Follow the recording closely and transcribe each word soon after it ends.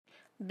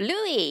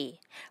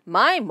Bluey,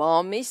 my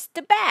mom is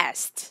the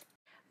best.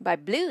 By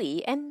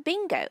Bluey and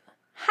Bingo.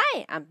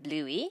 Hi, I'm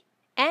Bluey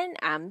and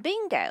I'm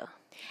Bingo.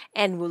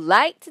 And would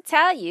like to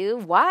tell you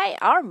why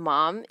our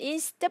mom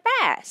is the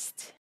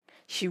best.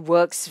 She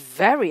works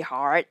very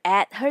hard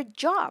at her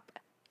job.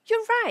 You're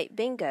right,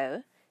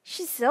 Bingo.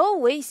 She's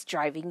always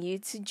driving you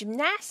to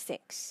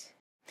gymnastics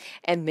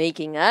and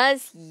making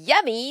us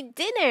yummy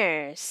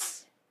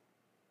dinners.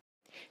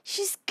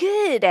 She's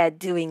good at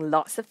doing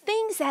lots of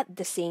things at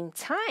the same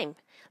time,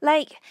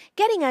 like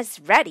getting us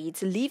ready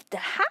to leave the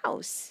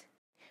house.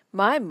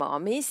 My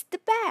mom is the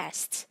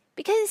best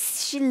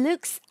because she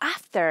looks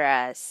after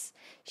us.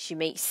 She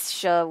makes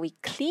sure we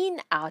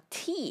clean our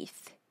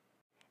teeth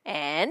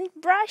and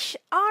brush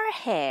our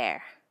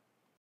hair.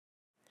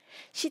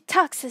 She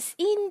tucks us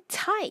in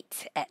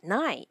tight at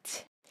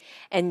night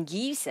and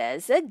gives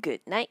us a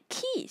good night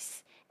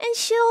kiss. And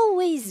she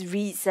always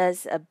reads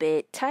us a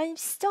bedtime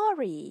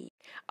story.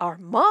 Our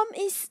mom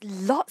is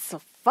lots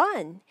of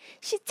fun.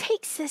 She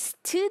takes us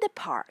to the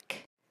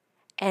park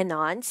and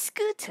on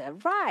scooter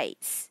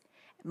rides.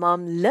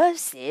 Mom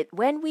loves it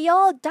when we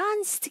all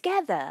dance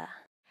together.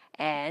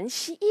 And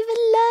she even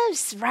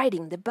loves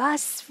riding the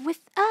bus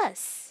with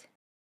us.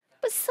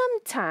 But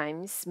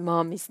sometimes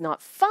Mom is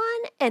not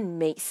fun and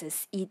makes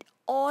us eat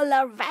all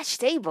our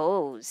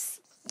vegetables.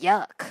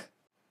 Yuck.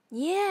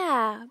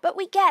 Yeah, but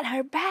we get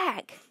her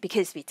back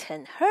because we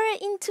turn her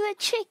into a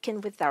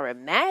chicken with our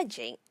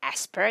magic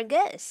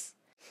asparagus.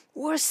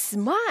 We're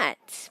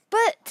smart,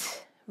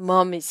 but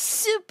Mom is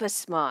super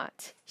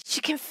smart. She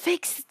can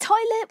fix the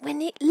toilet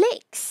when it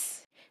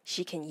leaks.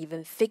 She can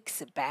even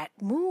fix a bad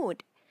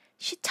mood.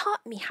 She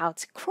taught me how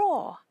to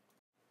crawl.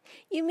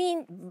 You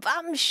mean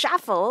bum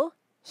shuffle?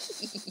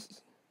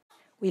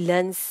 We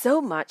learn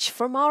so much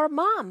from our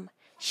mom.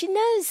 She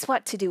knows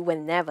what to do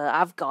whenever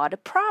I've got a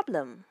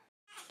problem.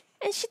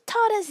 And she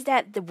taught us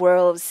that the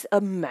world's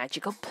a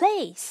magical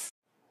place.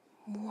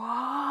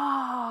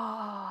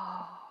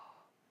 Wow!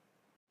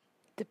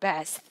 The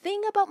best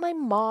thing about my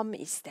mom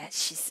is that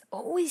she's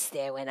always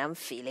there when I'm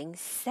feeling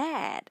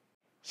sad.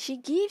 She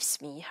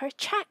gives me her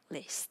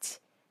checklist.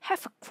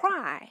 Have a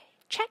cry.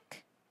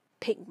 Check.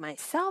 Pick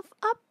myself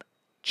up.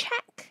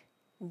 Check.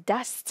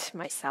 Dust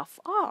myself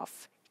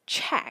off.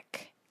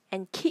 Check.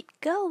 And keep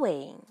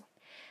going.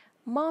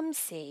 Mom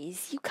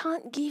says you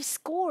can't give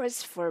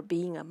scores for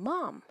being a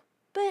mom.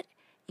 But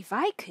if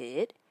I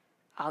could,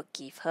 I'll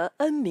give her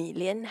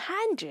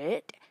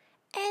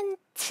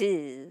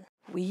 1,102.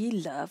 We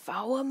love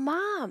our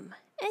mom,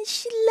 and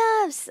she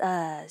loves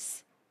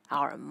us.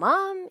 Our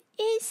mom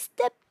is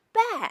the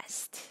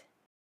best.